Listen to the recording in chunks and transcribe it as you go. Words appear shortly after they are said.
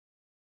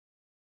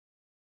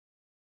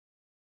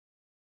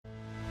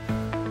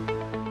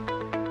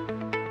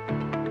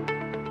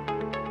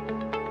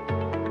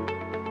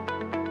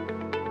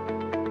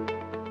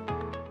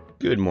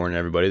Good morning,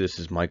 everybody. This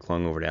is Mike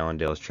Lung over at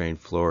Allendale's trading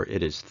floor.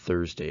 It is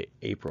Thursday,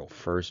 April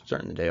 1st,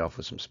 starting the day off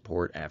with some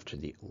support after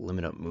the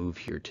limit up move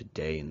here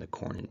today in the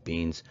corn and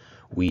beans.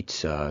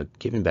 Wheat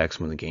giving back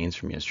some of the gains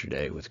from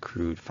yesterday, with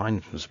crude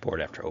finding some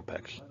support after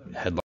OPEC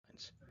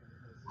headlines.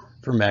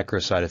 For macro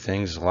side of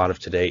things, a lot of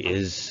today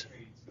is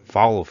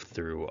follow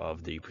through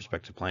of the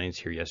prospective plannings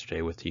here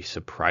yesterday with the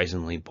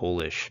surprisingly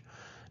bullish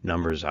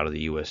numbers out of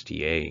the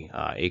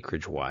USDA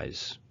acreage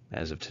wise.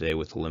 As of today,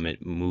 with the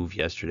limit move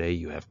yesterday,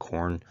 you have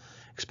corn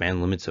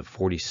expand limits of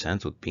 40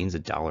 cents, with beans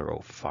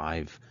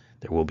 $1.05.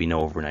 There will be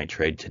no overnight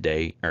trade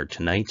today or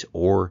tonight,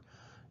 or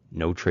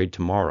no trade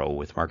tomorrow,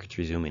 with markets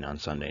resuming on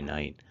Sunday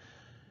night.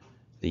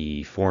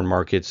 The foreign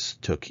markets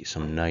took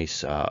some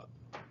nice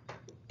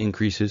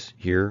increases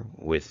here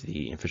with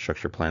the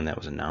infrastructure plan that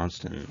was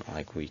announced, and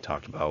like we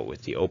talked about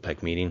with the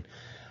OPEC meeting,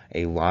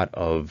 a lot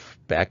of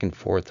back and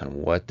forth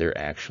on what they're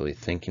actually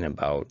thinking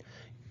about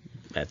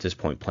at this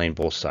point, playing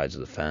both sides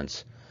of the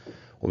fence.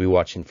 We'll be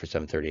watching for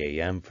 7:30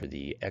 a.m. for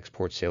the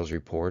export sales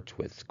report,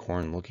 with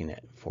corn looking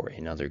for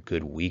another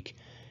good week.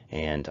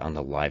 And on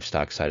the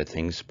livestock side of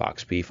things,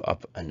 box beef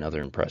up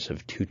another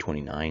impressive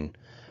 229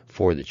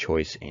 for the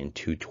choice and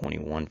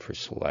 221 for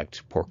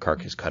select. Pork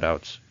carcass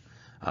cutouts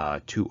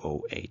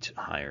 208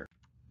 higher.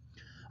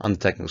 On the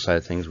technical side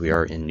of things, we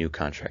are in new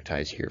contract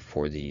highs here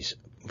for this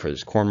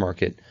corn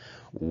market,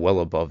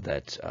 well above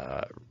that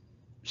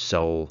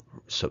sell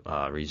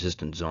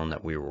resistance zone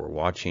that we were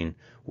watching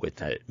with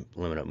that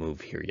limit up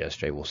move here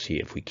yesterday. We'll see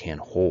if we can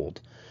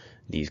hold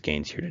these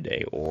gains here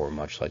today, or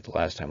much like the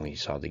last time we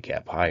saw the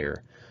gap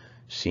higher,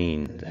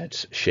 seeing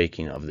that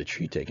shaking of the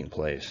tree taking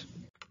place.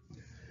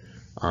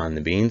 On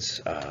the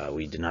beans,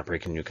 we did not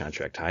break any new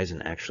contract highs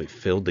and actually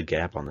filled the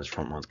gap on this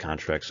front month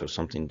contract, so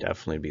something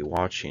definitely to be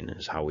watching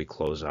is how we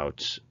close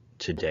out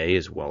today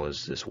as well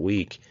as this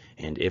week,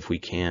 and if we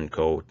can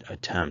go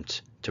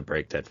attempt to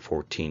break that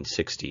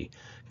 1460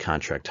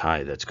 contract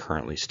high that's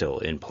currently still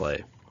in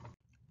play.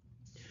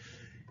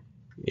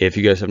 If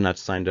you guys have not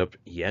signed up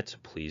yet,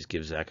 please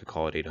give Zach a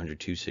call at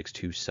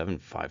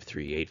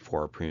 800-262-7538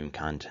 for our premium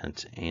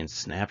content and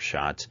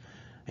snapshot.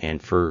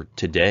 And for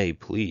today,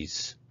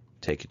 please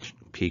take a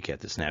peek at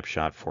the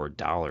snapshot for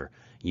 $1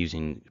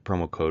 using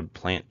promo code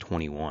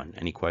PLANT21.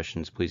 Any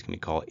questions, please give me a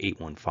call at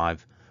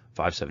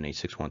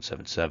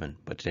 815-578-6177.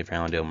 But today for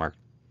Allendale,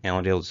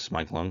 this is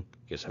Mike Lung. You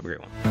guys have a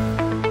great one.